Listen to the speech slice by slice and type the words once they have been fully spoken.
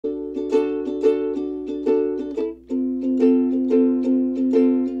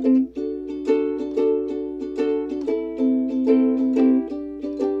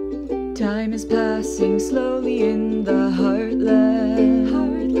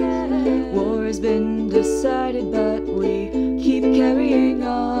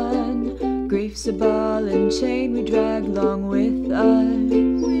Life's a ball and chain we drag along with us.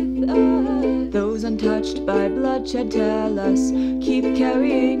 Those untouched by bloodshed tell us, keep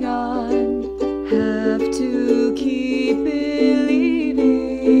carrying on. Have to keep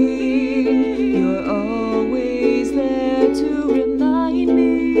believing. You're always there to remind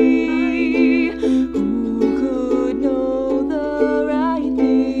me. Who could know the right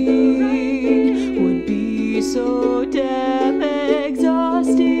thing would be so damn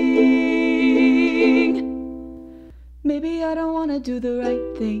exhausting. Maybe I don't wanna do the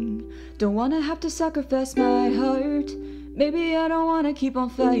right thing, don't wanna have to sacrifice my heart. Maybe I don't wanna keep on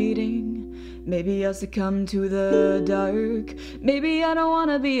fighting, maybe I'll succumb to the dark. Maybe I don't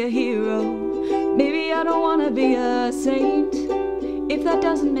wanna be a hero, maybe I don't wanna be a saint. If that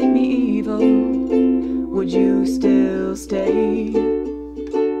doesn't make me evil, would you still stay?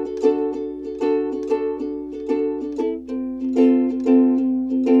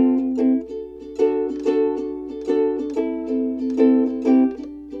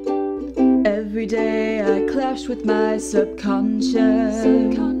 Every day I clash with my subconscious.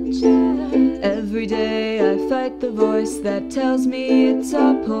 Every day I fight the voice that tells me it's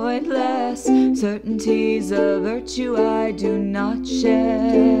all pointless. Certainty's a virtue I do not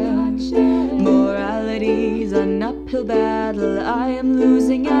share. Morality's an uphill battle I am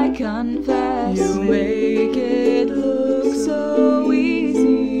losing, I confess. You make it look so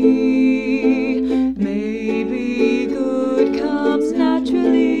easy. Maybe good comes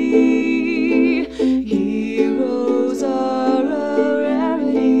naturally. Heroes are a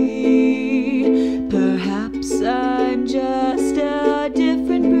rarity. Perhaps I'm just a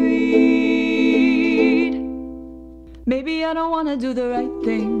different breed. Maybe I don't wanna do the right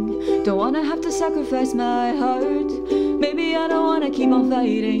thing, don't wanna have to sacrifice my heart. Maybe I don't wanna keep on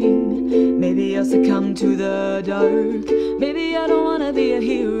fighting, maybe I'll succumb to the dark. Maybe I don't wanna be a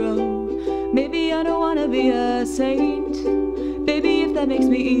hero, maybe I don't wanna be a saint. Baby, if that makes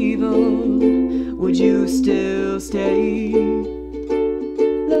me evil, would you still stay?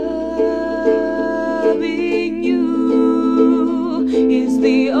 Loving you is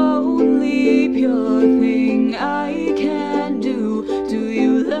the only pure thing I can do. Do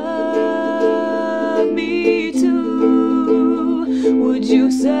you love me too? Would you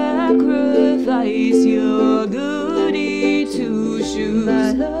sacrifice your goody two shoes?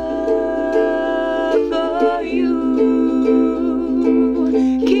 My love for you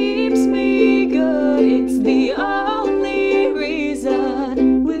keeps me good, it's the only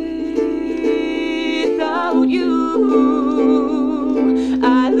reason. Without you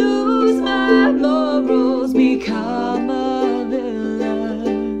I lose my morals, become a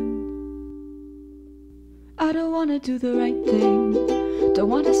villain. I don't wanna do the right thing, don't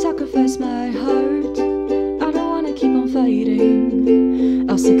wanna sacrifice my heart. I don't wanna keep on fighting,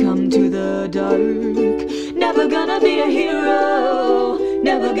 I'll succumb to the dark. Never gonna be a hero,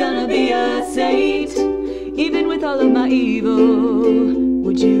 never gonna be a saint. Even with all of my evil,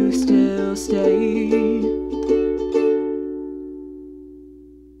 would you still stay?